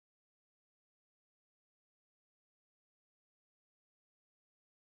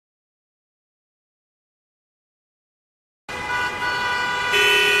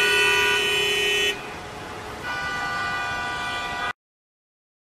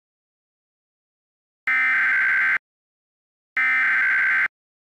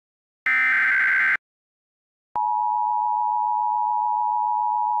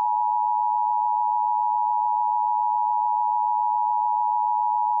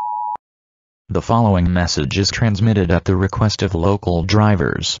The following message is transmitted at the request of local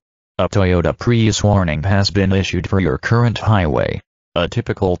drivers. A Toyota Prius warning has been issued for your current highway. A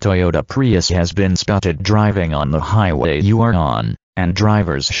typical Toyota Prius has been spotted driving on the highway you are on, and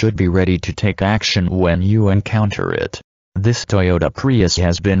drivers should be ready to take action when you encounter it. This Toyota Prius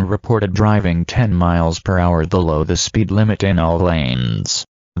has been reported driving 10 miles per hour below the speed limit in all lanes.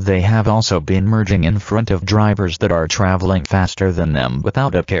 They have also been merging in front of drivers that are traveling faster than them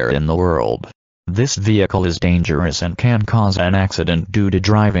without a care in the world. This vehicle is dangerous and can cause an accident due to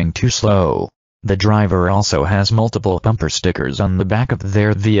driving too slow. The driver also has multiple bumper stickers on the back of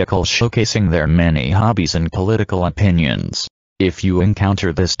their vehicle showcasing their many hobbies and political opinions. If you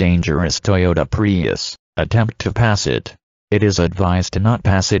encounter this dangerous Toyota Prius, attempt to pass it. It is advised to not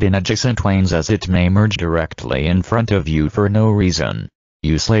pass it in adjacent lanes as it may merge directly in front of you for no reason.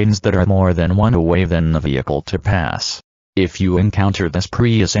 Use lanes that are more than one away than the vehicle to pass. If you encounter this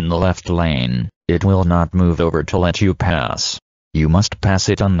Prius in the left lane, it will not move over to let you pass. You must pass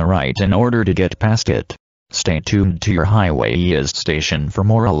it on the right in order to get past it. Stay tuned to your Highway EAS station for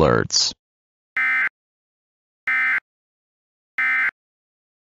more alerts.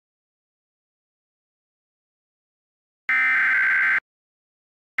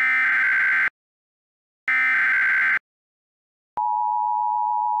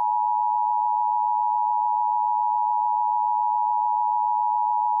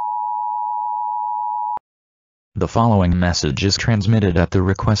 The following message is transmitted at the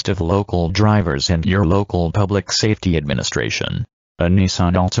request of local drivers and your local public safety administration. A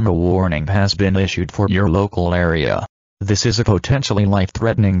Nissan Altima warning has been issued for your local area. This is a potentially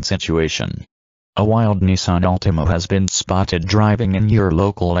life-threatening situation. A wild Nissan Altima has been spotted driving in your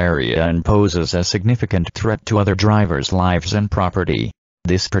local area and poses a significant threat to other drivers' lives and property.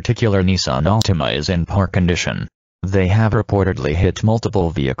 This particular Nissan Altima is in poor condition. They have reportedly hit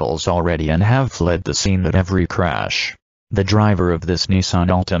multiple vehicles already and have fled the scene at every crash. The driver of this Nissan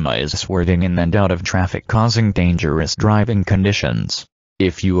Altima is swerving in and out of traffic causing dangerous driving conditions.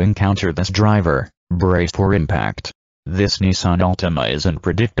 If you encounter this driver, brace for impact. This Nissan Altima is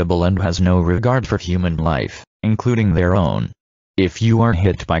unpredictable and has no regard for human life, including their own. If you are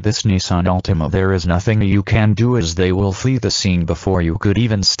hit by this Nissan Altima, there is nothing you can do as they will flee the scene before you could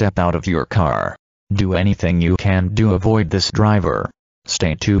even step out of your car. Do anything you can to avoid this driver.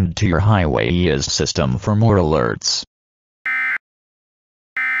 Stay tuned to your Highway EAS system for more alerts.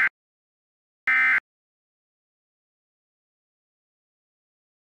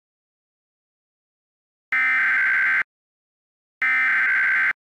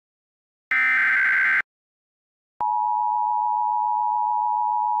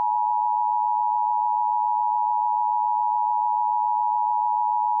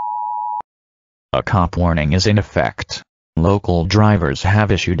 A COPPA warning is in effect. Local drivers have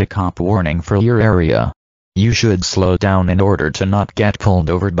issued a COPPA warning for your area. You should slow down in order to not get pulled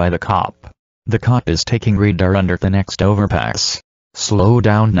over by the cop. The cop is taking radar under the next overpass. Slow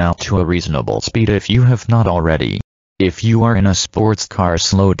down now to a reasonable speed if you have not already. If you are in a sports car,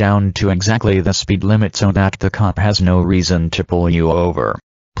 slow down to exactly the speed limit so that the cop has no reason to pull you over.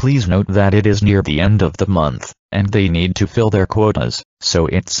 Please note that it is near the end of the month, and they need to fill their quotas, so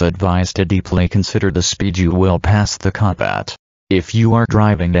it's advised to deeply consider the speed you will pass the cop at. If you are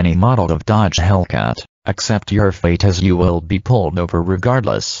driving any model of Dodge Hellcat, accept your fate as you will be pulled over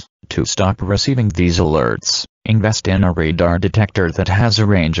regardless. To stop receiving these alerts, invest in a radar detector that has a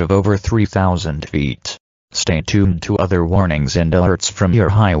range of over 3,000 feet. Stay tuned to other warnings and alerts from your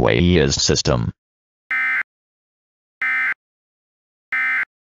Highway EAS system.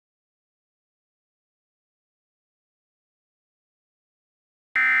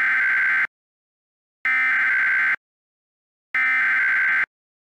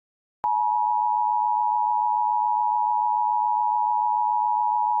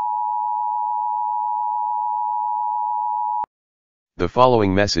 The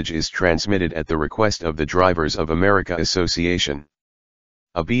following message is transmitted at the request of the Drivers of America Association.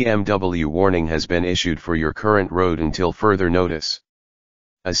 A BMW warning has been issued for your current road until further notice.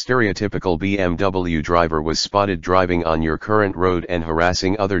 A stereotypical BMW driver was spotted driving on your current road and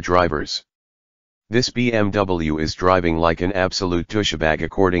harassing other drivers. This BMW is driving like an absolute douchebag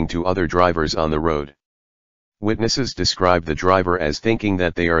according to other drivers on the road. Witnesses describe the driver as thinking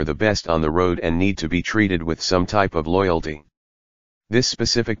that they are the best on the road and need to be treated with some type of loyalty. This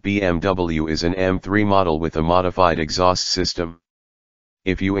specific BMW is an M3 model with a modified exhaust system.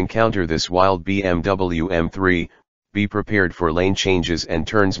 If you encounter this wild BMW M3, be prepared for lane changes and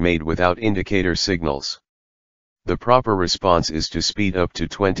turns made without indicator signals. The proper response is to speed up to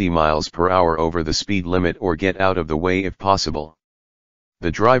 20 miles per hour over the speed limit or get out of the way if possible.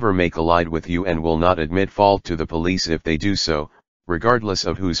 The driver may collide with you and will not admit fault to the police if they do so, regardless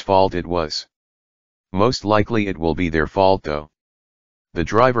of whose fault it was. Most likely it will be their fault though. The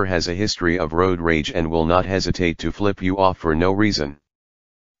driver has a history of road rage and will not hesitate to flip you off for no reason.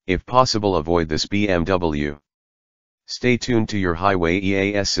 If possible, avoid this BMW. Stay tuned to your Highway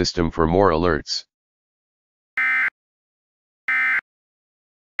EAS system for more alerts.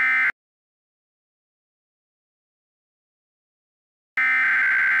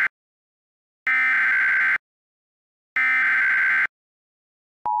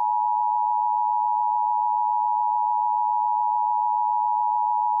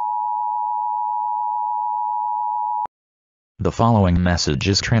 The following message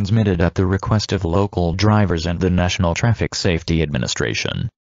is transmitted at the request of local drivers and the National Traffic Safety Administration.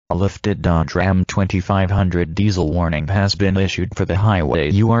 A lifted Dodge Ram 2500 diesel warning has been issued for the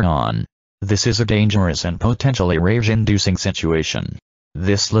highway you are on. This is a dangerous and potentially rage-inducing situation.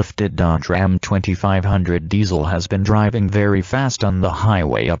 This lifted Dodge Ram 2500 diesel has been driving very fast on the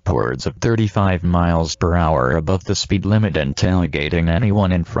highway, upwards of 35 miles per hour above the speed limit, and tailgating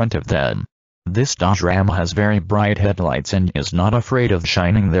anyone in front of them. This Dodge Ram has very bright headlights and is not afraid of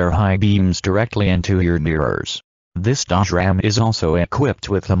shining their high beams directly into your mirrors. This Dodge Ram is also equipped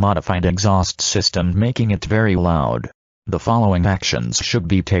with a modified exhaust system, making it very loud. The following actions should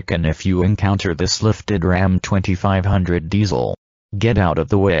be taken if you encounter this lifted Ram 2500 diesel. Get out of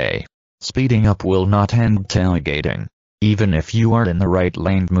the way. Speeding up will not end tailgating. Even if you are in the right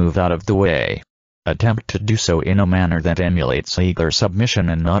lane, move out of the way. Attempt to do so in a manner that emulates eager submission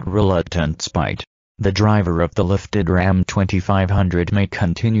and not reluctant spite. The driver of the lifted Ram 2500 may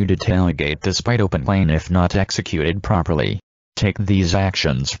continue to tailgate despite open lane if not executed properly. Take these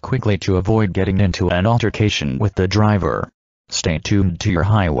actions quickly to avoid getting into an altercation with the driver. Stay tuned to your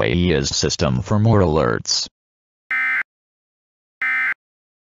Highway EAS system for more alerts.